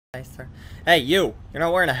Sir. Hey, you! You're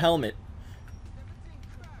not wearing a helmet.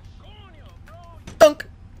 Dunk!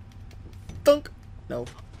 Dunk! No.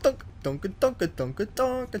 Dunk! Dunk! Dunk! Dunk! Dunk!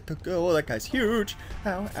 Dunk! Oh, that guy's huge!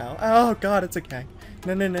 Ow! Ow! Oh, God, it's a gang.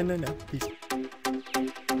 No, no, no, no, no. Peace.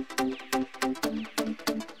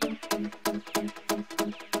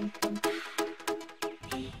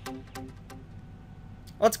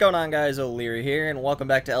 What's going on, guys? OLeary here, and welcome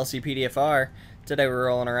back to LCPDFR. Today we're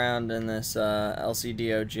rolling around in this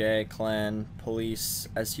LCDOJ clan police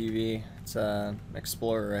SUV. It's an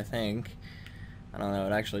Explorer, I think. I don't know,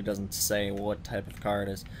 it actually doesn't say what type of car it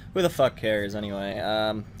is. Who the fuck cares, anyway?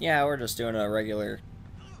 Yeah, we're just doing a regular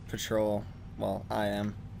patrol. Well, I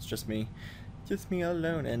am. It's just me. Just me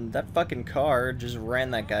alone. And that fucking car just ran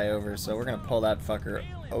that guy over, so we're gonna pull that fucker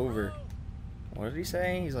over. What did he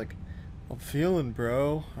say? He's like, I'm feeling,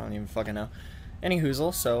 bro. I don't even fucking know. Any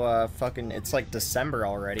hoozle, so fucking, it's like December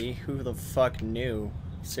already. Who the fuck knew?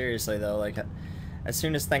 Seriously though, like, as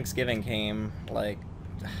soon as Thanksgiving came, like,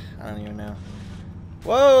 I don't even know.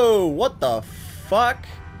 Whoa, what the fuck?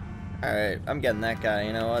 Alright, I'm getting that guy.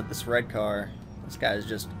 You know what? This red car, this guy is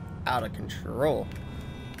just out of control.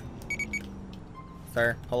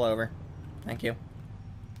 Sir, pull over. Thank you.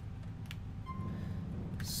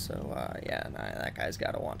 So, yeah, nah, that guy's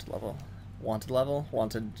got a wanted level. Wanted level?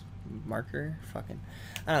 Wanted marker? Fucking,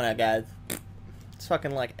 I don't know, guys. It's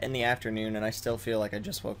fucking like in the afternoon and I still feel like I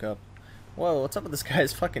just woke up. Whoa, what's up with this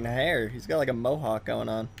guy's fucking hair? He's got like a mohawk going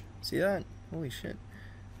on. See that? Holy shit.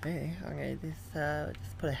 Hey, okay,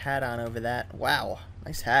 just put a hat on over that. Wow,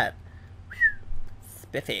 nice hat.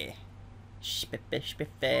 Spiffy. Spiffy,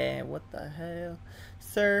 spiffy. What the hell?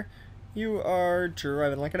 Sir, you are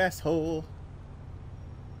driving like an asshole.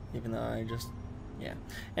 Even though I just, yeah.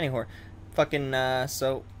 Anyway, fucking,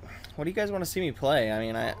 so, what do you guys want to see me play? I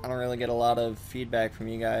mean, I don't really get a lot of feedback from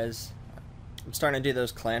you guys. I'm starting to do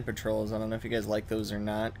those clan patrols. I don't know if you guys like those or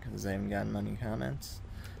not, because I haven't gotten many comments.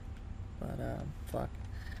 But, fuck.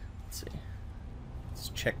 Let's see. Let's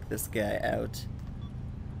check this guy out.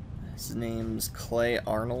 His name's Clay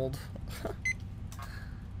Arnold.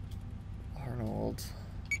 Arnold.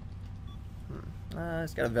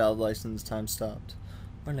 He's got a valid license, time stopped.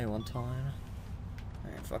 Only one time.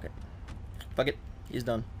 Alright, fuck it. Fuck it. He's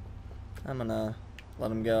done. I'm gonna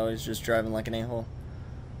let him go. He's just driving like an a-hole.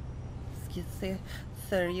 Excuse me,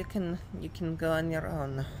 sir, you can go on your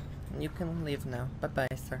own. You can leave now. Bye-bye,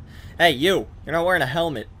 sir. Hey, you! You're not wearing a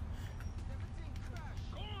helmet.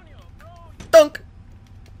 Dunk!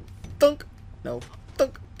 Dunk! No.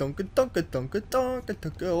 Dunk! Dunk! Dunk! Dunk!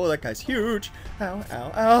 Dunk! Oh, that guy's huge! Ow!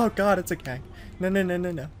 Ow! Oh, God, it's a gang. No, no, no,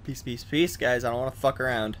 no, no. Peace, peace, peace, guys. I don't want to fuck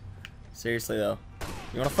around. Seriously, though.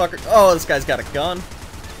 You want to fuck? Oh, this guy's got a gun.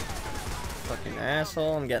 Fucking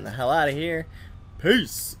asshole. I'm getting the hell out of here.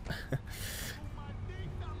 Peace.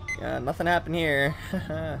 Yeah, nothing happened here.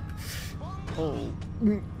 Oh.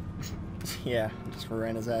 Yeah, just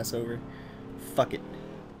ran his ass over. Fuck it.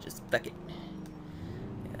 Just fuck it.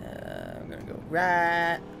 I'm gonna go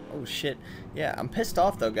right. Oh shit. Yeah, I'm pissed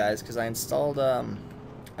off though, guys, because I installed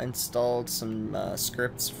some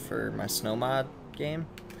scripts for my snow mod game,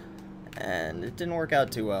 and it didn't work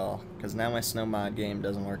out too well because now my snow mod game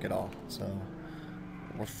doesn't work at all. So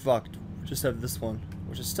we're fucked. We just have this one,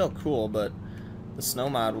 which is still cool, but the snow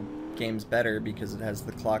mod game's better because it has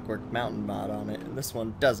the Clockwork Mountain mod on it, and this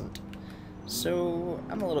one doesn't. So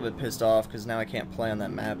I'm a little bit pissed off because now I can't play on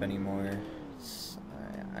that map anymore.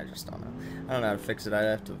 I just don't know. I don't know how to fix it. I'd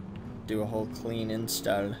have to do a whole clean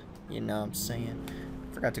install. You know what I'm saying?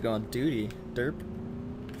 Forgot to go on duty. Derp.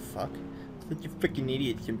 Fuck. Such a freaking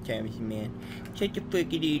idiot sometimes, man. Such a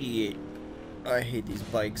freaking idiot. Oh, I hate these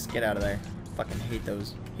bikes. Get out of there. Fucking hate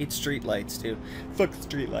those. Hate street lights, too. Fuck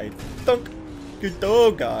street lights. Thunk.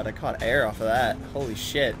 Oh, God. I caught air off of that. Holy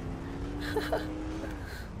shit.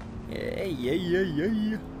 Yeah, yeah, yeah,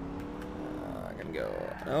 yeah. I'm gonna go.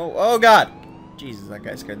 Oh, oh, God. Jesus, that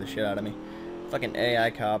guy scared the shit out of me. Fucking AI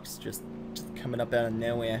cops just coming up out of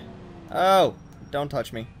nowhere. Oh, don't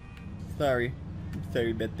touch me. Sorry. Sorry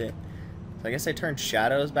about that. So I guess I turned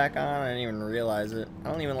shadows back on. I didn't even realize it. I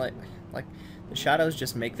don't even like the shadows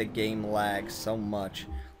just make the game lag so much.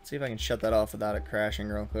 Let's see if I can shut that off without it crashing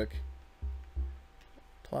real quick.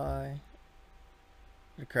 Apply.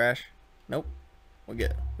 Did it crash? Nope. We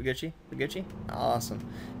Gucci? We Gucci? Awesome.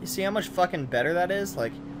 You see how much fucking better that is?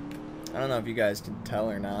 Like, I don't know if you guys can tell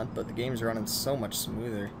or not, but the game's running so much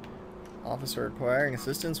smoother. Officer requiring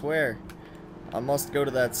assistance where? I must go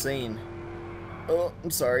to that scene. Oh,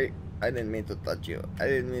 I'm sorry. I didn't mean to touch you. I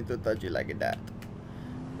didn't mean to touch you like that.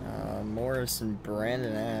 Morrison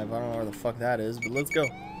Brandon Ave. I don't know where the fuck that is, but let's go.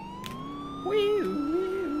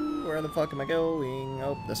 Woo! Where the fuck am I going?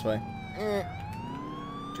 Oh, this way.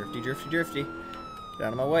 Drifty, drifty, drifty. Get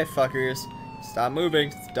out of my way, fuckers. Stop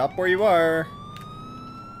moving. Stop where you are.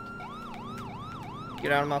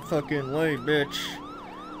 Get out of my fucking way, bitch.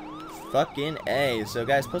 Fucking A. So,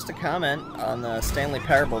 guys, post a comment on the Stanley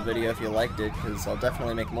Parable video if you liked it, because I'll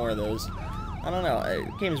definitely make more of those. I don't know.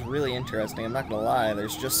 The game's really interesting. I'm not gonna lie.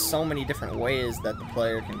 There's just so many different ways that the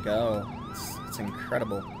player can go. It's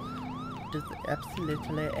incredible. Just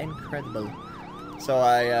absolutely incredible. So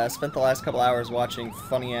I spent the last couple hours watching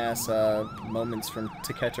funny-ass moments from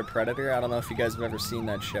To Catch a Predator. I don't know if you guys have ever seen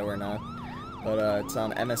that show or not, but it's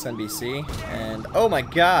on MSNBC. And oh my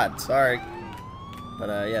God, sorry,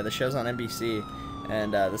 but yeah, the show's on NBC.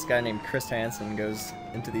 And this guy named Chris Hansen goes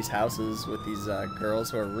into these houses with these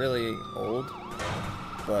girls who are really old,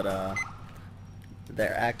 but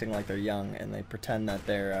they're acting like they're young, and they pretend that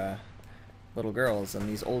they're little girls. And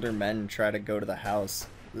these older men try to go to the house.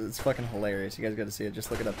 It's fucking hilarious. You guys gotta see it. Just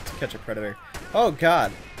look it up. To Catch a Predator. Oh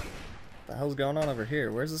God, what the hell's going on over here?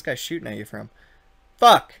 Where's this guy shooting at you from?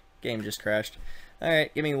 Fuck! Game just crashed.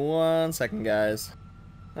 Alright, give me 1 second, guys.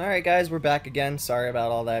 Alright, guys, we're back again. Sorry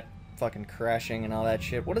about all that fucking crashing and all that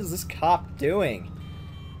shit. What is this cop doing?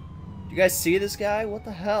 Do you guys see this guy? What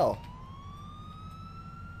the hell?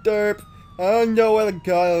 Derp! I don't know what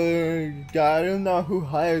the guy. I don't know who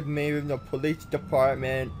hired me in the police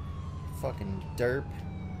department. Fucking derp.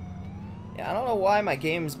 Yeah, I don't know why my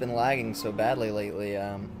game's been lagging so badly lately.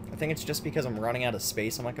 I think it's just because I'm running out of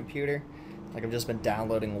space on my computer. Like, I've just been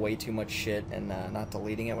downloading way too much shit and not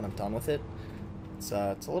deleting it when I'm done with it. It's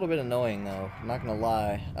a little bit annoying, though. I'm not gonna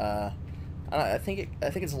lie. I think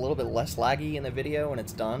it's a little bit less laggy in the video when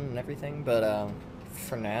it's done and everything, but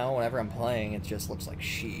for now, whenever I'm playing, it just looks like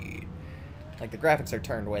shit. Like, the graphics are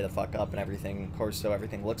turned way the fuck up and everything, of course, so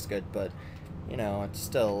everything looks good, but, you know, it's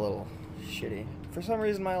still a little shitty. For some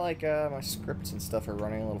reason, my my scripts and stuff are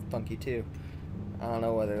running a little funky too. I don't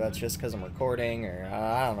know whether that's just because I'm recording or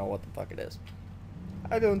I don't know what the fuck it is.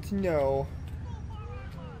 I don't know.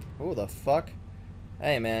 Oh, the fuck?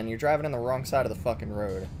 Hey man, you're driving on the wrong side of the fucking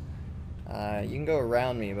road. You can go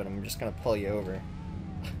around me, but I'm just gonna pull you over.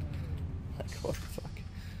 Like, what the fuck?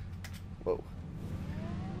 Whoa.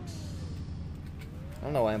 I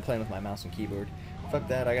don't know why I'm playing with my mouse and keyboard. Fuck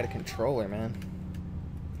that, I got a controller, man.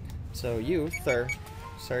 So you, sir,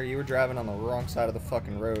 you were driving on the wrong side of the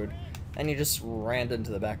fucking road, and you just ran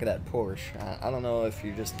into the back of that Porsche. I don't know if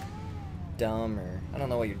you're just dumb or I don't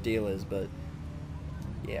know what your deal is, but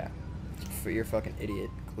yeah, you're a fucking idiot,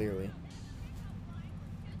 clearly.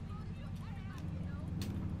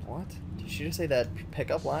 What? Did she just say that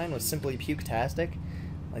pickup line was simply puke-tastic?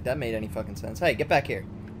 Like, that made any fucking sense. Hey, get back here.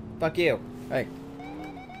 Fuck you. Hey.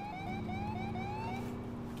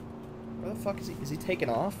 Where the fuck is he? Is he taking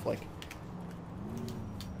off? Like...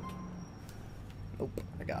 Nope,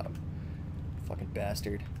 I got him. Fucking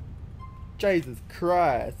bastard. Jesus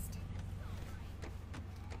Christ.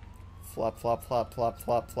 Flop, flop, flop, flop,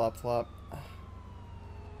 flop, flop, flop.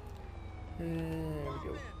 There we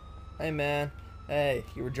go. Hey, man. Hey,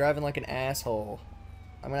 you were driving like an asshole.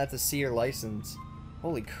 I'm gonna have to see your license.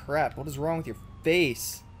 Holy crap, what is wrong with your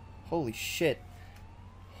face? Holy shit.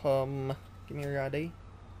 Give me your ID.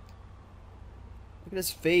 Look at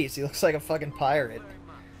his face, he looks like a fucking pirate.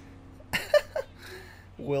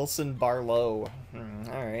 Wilson Barlow.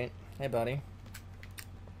 Alright. Hey, buddy.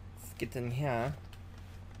 Let's get in here.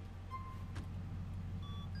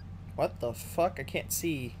 What the fuck? I can't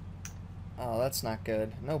see. Oh, that's not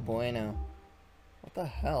good. No bueno. What the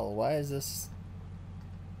hell? Why is this...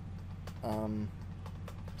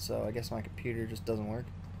 So I guess my computer just doesn't work.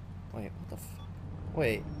 Wait, what the f...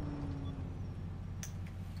 Wait.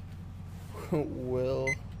 Will...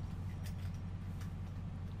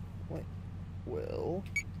 Wait. Will...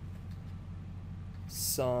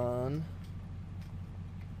 Son...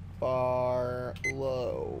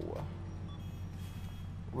 Barlow.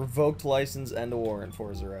 Revoked license and a warrant for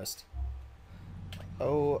his arrest.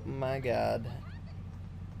 Oh my god.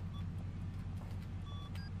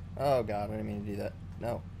 Oh god, I didn't mean to do that.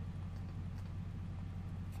 No.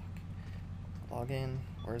 Fuck. Log in.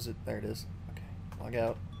 Where is it? There it is. Okay. Log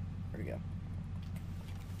out. There we go.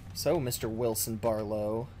 So, Mr. Wilson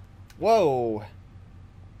Barlow. Whoa!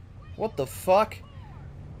 What the fuck?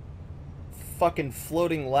 Fucking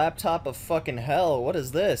floating laptop of fucking hell. What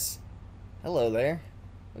is this? Hello there.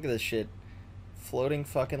 Look at this shit. Floating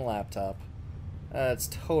fucking laptop. That's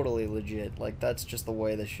totally legit. Like, that's just the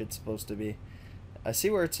way this shit's supposed to be. I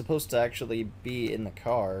see where it's supposed to actually be in the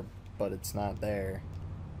car, but it's not there.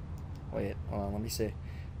 Wait, hold on, let me see.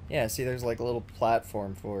 Yeah, see, there's like a little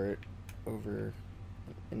platform for it over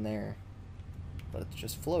in there. but it's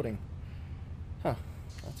just floating. Huh.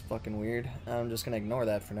 That's fucking weird. I'm just gonna ignore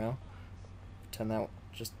that for now. Pretend that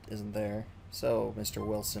just isn't there. So, Mr.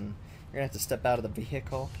 Wilson, you're gonna have to step out of the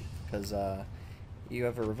vehicle, because, you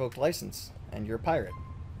have a revoked license, and you're a pirate.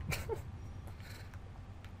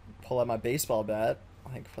 Pull out my baseball bat.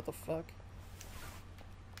 Like, what the fuck?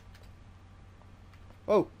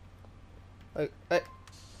 Oh! Hey.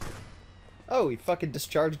 Oh, he fucking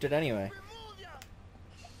discharged it anyway.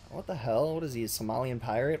 What the hell? What is he, a Somalian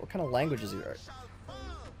pirate? What kind of language is he?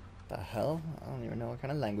 The hell? I don't even know what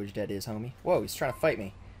kind of language that is, homie. Whoa, he's trying to fight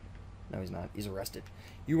me. No, he's not. He's arrested.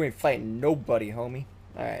 You ain't fighting nobody, homie.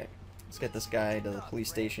 Alright, let's get this guy to the police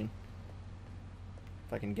station.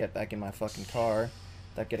 If I can get back in my fucking car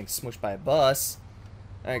without getting smushed by a bus.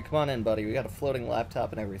 Alright, come on in, buddy. We got a floating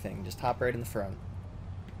laptop and everything. Just hop right in the front.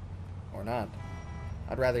 Or not.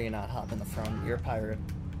 I'd rather you not hop in the front. You're a pirate.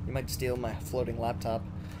 You might steal my floating laptop.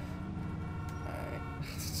 Alright.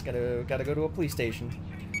 Just gotta go to a police station.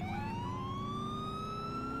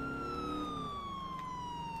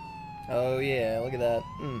 Oh yeah, look at that.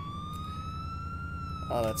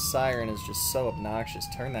 Oh, that siren is just so obnoxious.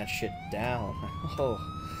 Turn that shit down. Oh.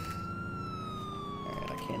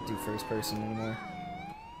 Alright, I can't do first person anymore.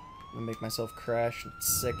 I'm gonna make myself crash and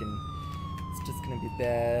sick, and it's just gonna be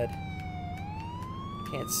bad. I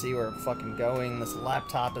can't see where I'm fucking going. This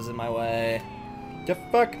laptop is in my way. The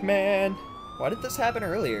fuck, man? Why did this happen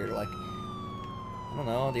earlier? Like, I don't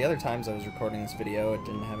know. The other times I was recording this video, it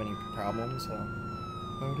didn't have any problems, so...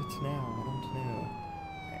 Why would it now? I don't know.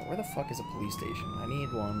 Alright, where the fuck is a police station? I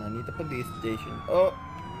need one. I need the police station. Oh!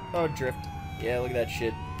 Oh, drift. Yeah, look at that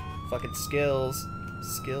shit. Fucking skills.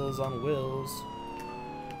 Skills on wheels.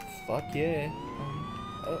 Fuck yeah.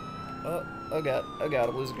 Oh god. Oh god,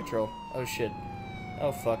 I'm losing control. Oh shit.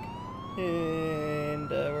 Oh fuck.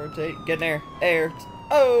 And rotate. Get in there. Air.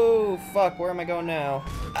 Oh fuck, where am I going now?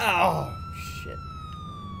 Oh shit.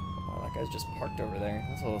 Oh, that guy's just parked over there.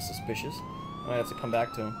 That's a little suspicious. I might have to come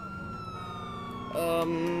back to him.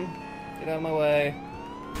 Get out of my way.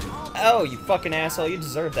 Oh, you fucking asshole. You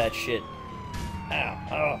deserve that shit. Ow.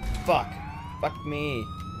 Oh, fuck. Fuck me.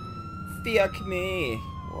 Fuck me.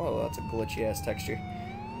 Whoa, that's a glitchy ass texture.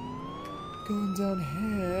 Going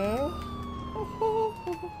downhill.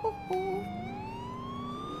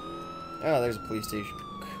 Oh, there's a police station.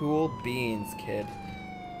 Cool beans, kid.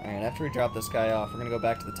 Alright, after we drop this guy off, we're gonna go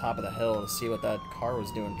back to the top of the hill to see what that car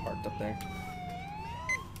was doing parked up there.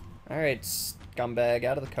 Alright, scumbag,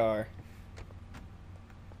 out of the car.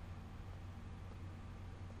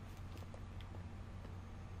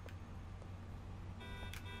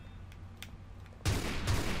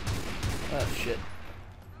 Oh, shit.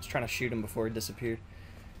 I was trying to shoot him before he disappeared.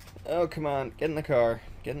 Oh, come on. Get in the car.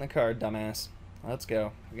 Get in the car, dumbass. Let's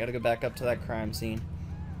go. We gotta go back up to that crime scene.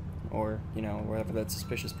 Or, you know, wherever that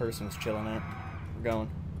suspicious person was chilling at. We're going.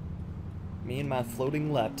 Me and my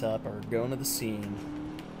floating laptop are going to the scene.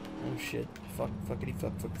 Oh, shit. Fuck, fuckity,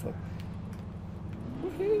 fuck, fuck, fuck.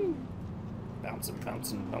 Woohoo! Bouncing,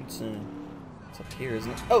 bouncing, bouncing. It's up here,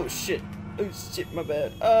 isn't it? Oh, shit. Oh, shit, my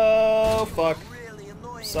bad. Oh, fuck.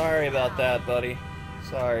 Sorry about that, buddy.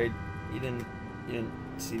 Sorry. You didn't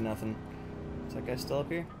see nothing. Is that guy still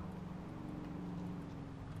up here?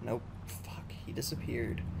 Nope. Fuck. He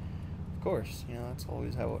disappeared. Of course. You know, that's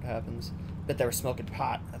always how it happens. Bet they were smoking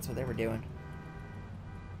pot. That's what they were doing.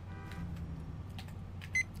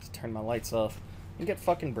 Just turn my lights off. You get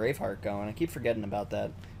fucking Braveheart going. I keep forgetting about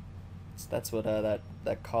that. That's what that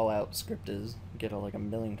call-out script is. You get like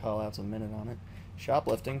 1 million call-outs a minute on it.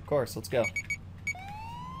 Shoplifting. Of course. Let's go.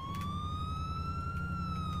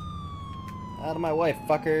 Out of my way,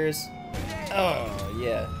 fuckers. Oh,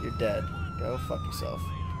 yeah, you're dead. Go fuck yourself.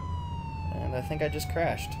 And I think I just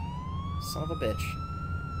crashed. Son of a bitch.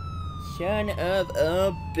 Son of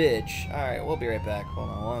a bitch. Alright, we'll be right back. Hold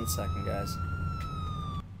on 1 second, guys.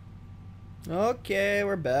 Okay,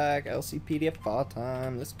 we're back. LCPDFR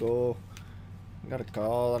time. Let's go. I got a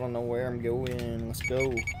call. I don't know where I'm going. Let's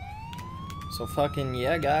go. So fucking,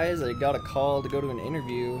 yeah, guys. I got a call to go to an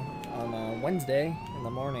interview on Wednesday in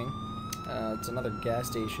the morning. It's another gas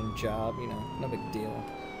station job, you know, no big deal.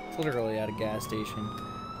 It's literally at a gas station.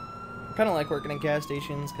 I kind of like working at gas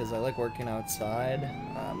stations because I like working outside.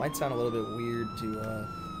 It might sound a little bit weird to,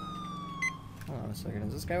 hold on a second,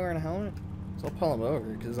 is this guy wearing a helmet? So I'll pull him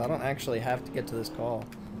over because I don't actually have to get to this call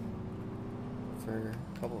for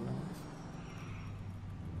a couple of minutes.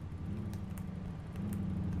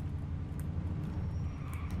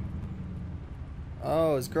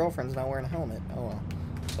 Oh, his girlfriend's not wearing a helmet. Oh well.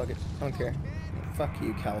 Fuck it. I don't care. Fuck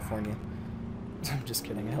you, California. I'm just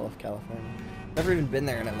kidding. I love California. Never even been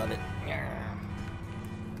there and I love it.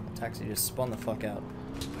 I'll Taxi just spun the fuck out.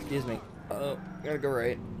 Excuse me. Oh, gotta go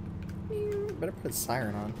right. Better put a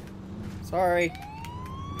siren on. Sorry.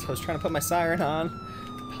 I was trying to put my siren on.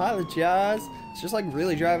 Apologize. It's just like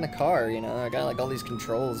really driving a car, you know. I got like all these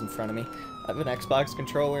controls in front of me. I have an Xbox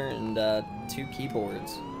controller and 2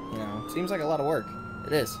 keyboards. You know, seems like a lot of work.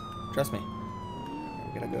 It is. Trust me.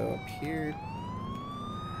 I'm gonna go up here.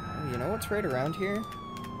 Oh, you know what's right around here?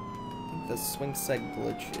 I think the swing set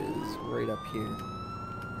glitch is right up here.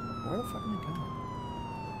 Where the fuck am I going?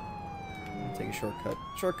 I'm gonna take a shortcut.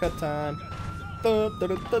 Shortcut time.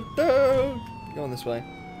 Going this way.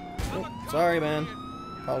 Oh, sorry, man.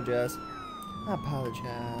 Apologize.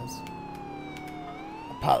 Apologize.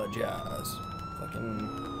 Apologize. Fucking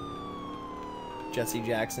Jesse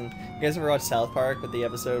Jackson. You guys ever watch South Park with the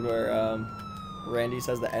episode where Randy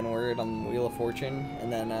says the N-word on Wheel of Fortune,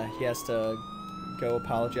 and then he has to go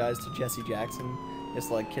apologize to Jesse Jackson? He has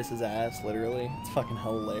to like kiss his ass, literally. It's fucking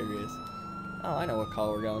hilarious. Oh, I know what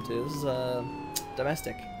call we're going to. This is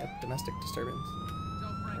domestic. Yep, domestic disturbance.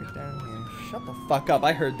 Right down here. Shut the fuck up.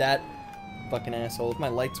 I heard that. Fucking asshole. If my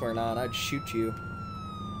lights weren't on, I'd shoot you.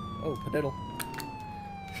 Oh, padiddle.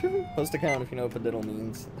 Post account if you know what padiddle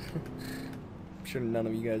means. I'm sure none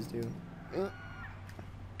of you guys do.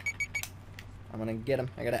 I'm gonna get him.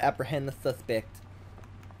 I gotta apprehend the suspect.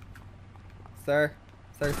 Sir.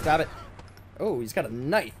 Sir, stop it. Oh, he's got a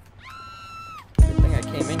knife. Good thing I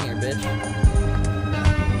came in here, bitch.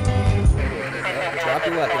 Drop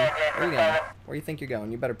your weapon. Where you going? Where you think you're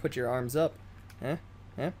going? You better put your arms up. Huh?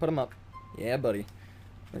 Huh? Put them up. Yeah, buddy.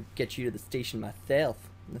 I'm gonna get you to the station myself.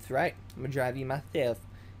 That's right. I'm gonna drive you myself.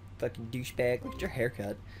 Fucking douchebag. Look at your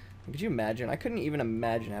haircut. Could you imagine? I couldn't even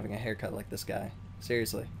imagine having a haircut like this guy.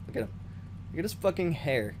 Seriously. Look at him. Look at his fucking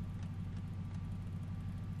hair.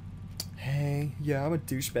 Hey, yeah, I'm a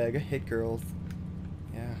douchebag. I hit girls.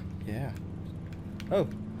 Yeah, yeah. Oh.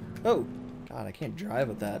 Oh. God, I can't drive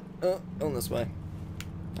with that. Going this way.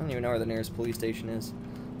 I don't even know where the nearest police station is.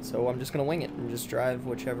 So I'm just gonna wing it and just drive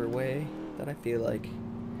whichever way that I feel like.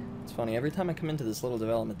 It's funny, every time I come into this little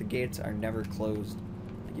development, the gates are never closed.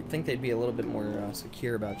 You'd think they'd be a little bit more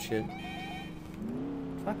secure about shit.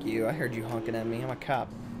 Fuck you, I heard you honking at me. I'm a cop.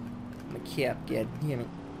 I'm a cop, god damn it.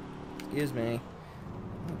 Excuse me.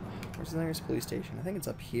 Where's the nearest police station? I think it's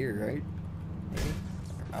up here, right? Maybe?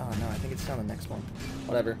 Oh no, I think it's down the next one.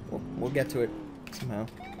 Whatever, we'll get to it somehow.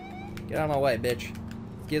 Get out of my way, bitch.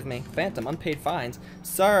 Excuse me. Phantom, unpaid fines.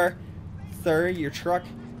 Sir! Sir, your truck,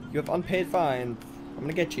 you have unpaid fines. I'm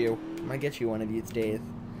gonna get you. I'm gonna get you one of these days.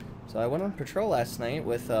 So I went on patrol last night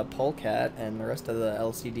with Polecat and the rest of the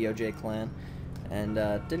LCDOJ clan, and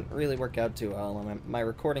didn't really work out too well. My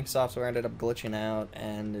recording software ended up glitching out,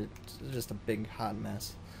 and it's just a big hot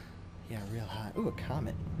mess. Yeah, real hot. Ooh, a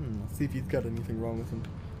comet. Let's see if he's got anything wrong with him.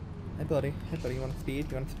 Hey, buddy. Hey, buddy. You want to speed?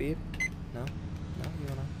 You want to speed? No? No? You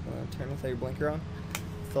wanna turn without your blinker on?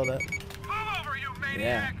 Saw that. Move over, you maniac!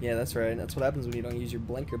 Yeah, yeah, that's right. That's what happens when you don't use your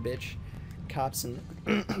blinker, bitch. Cops and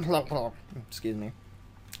excuse me,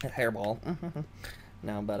 a hairball.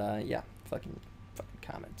 No, but yeah, fucking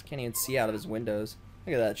comments. Can't even see out of his windows.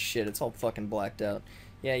 Look at that shit. It's all fucking blacked out.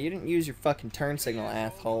 Yeah, you didn't use your fucking turn signal,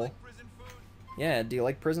 asshole. Yeah, do you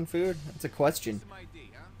like prison food? That's a question.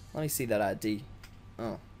 Let me see that ID.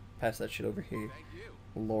 Oh, pass that shit over here.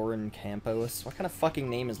 Lauren Campos. What kind of fucking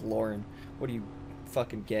name is Lauren? What are you,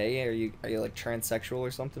 fucking gay? Are you like transsexual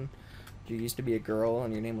or something? You used to be a girl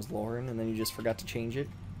and your name was Lauren and then you just forgot to change it?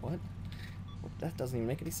 What? That doesn't even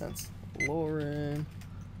make any sense. Lauren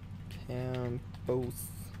Campos.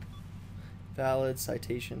 Valid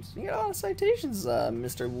citations. You got a lot of citations,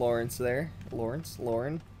 Mr. Lawrence there.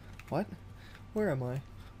 Lauren. What? Where am I?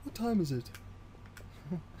 What time is it?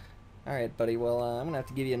 Alright, buddy. Well, I'm gonna have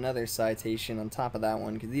to give you another citation on top of that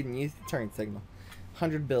one because you didn't use the turn signal.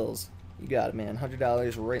 100 bills. You got it, man.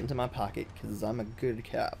 $100 right into my pocket because I'm a good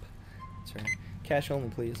cop. That's right. Cash only,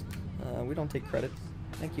 please. We don't take credit.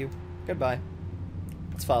 Thank you. Goodbye.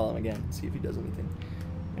 Let's follow him again. See if he does anything.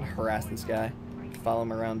 I'm gonna harass this guy. Follow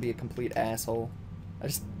him around. Be a complete asshole. I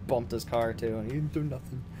just bumped his car too, and he didn't do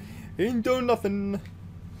nothing. He didn't do nothing.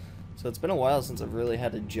 So it's been a while since I've really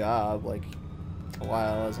had a job. Like a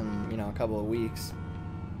while, as in a couple of weeks.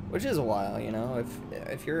 Which is a while, you know.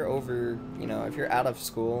 If you're over, if you're out of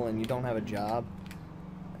school and you don't have a job,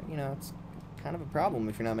 it's kind of a problem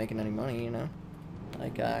if you're not making any money,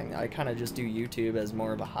 Like I kind of just do YouTube as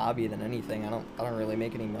more of a hobby than anything. I don't really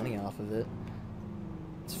make any money off of it.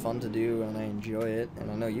 It's fun to do and I enjoy it,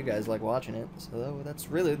 and I know you guys like watching it, so that's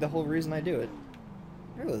really the whole reason I do it.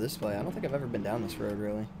 I go this way. I don't think I've ever been down this road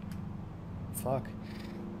really. Fuck.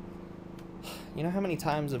 You know how many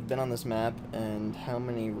times I've been on this map and how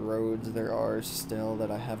many roads there are still that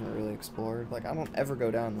I haven't really explored? Like, I don't ever go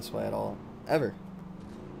down this way at all. Ever.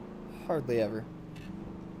 Hardly ever.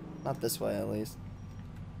 Not this way, at least.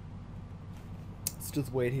 Let's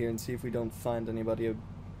just wait here and see if we don't find anybody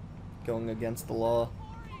going against the law.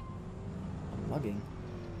 Mugging.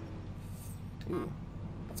 Ooh.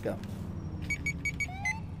 Let's go.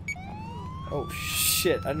 Oh,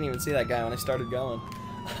 shit. I didn't even see that guy when I started going.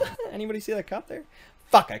 Anybody see that cop there?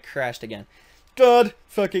 Fuck, I crashed again. God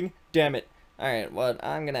fucking damn it. Alright, well,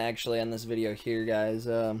 I'm gonna actually end this video here, guys.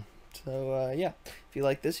 Yeah. If you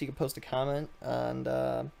like this, you can post a comment,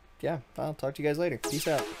 and, yeah, I'll talk to you guys later. Peace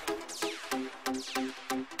out.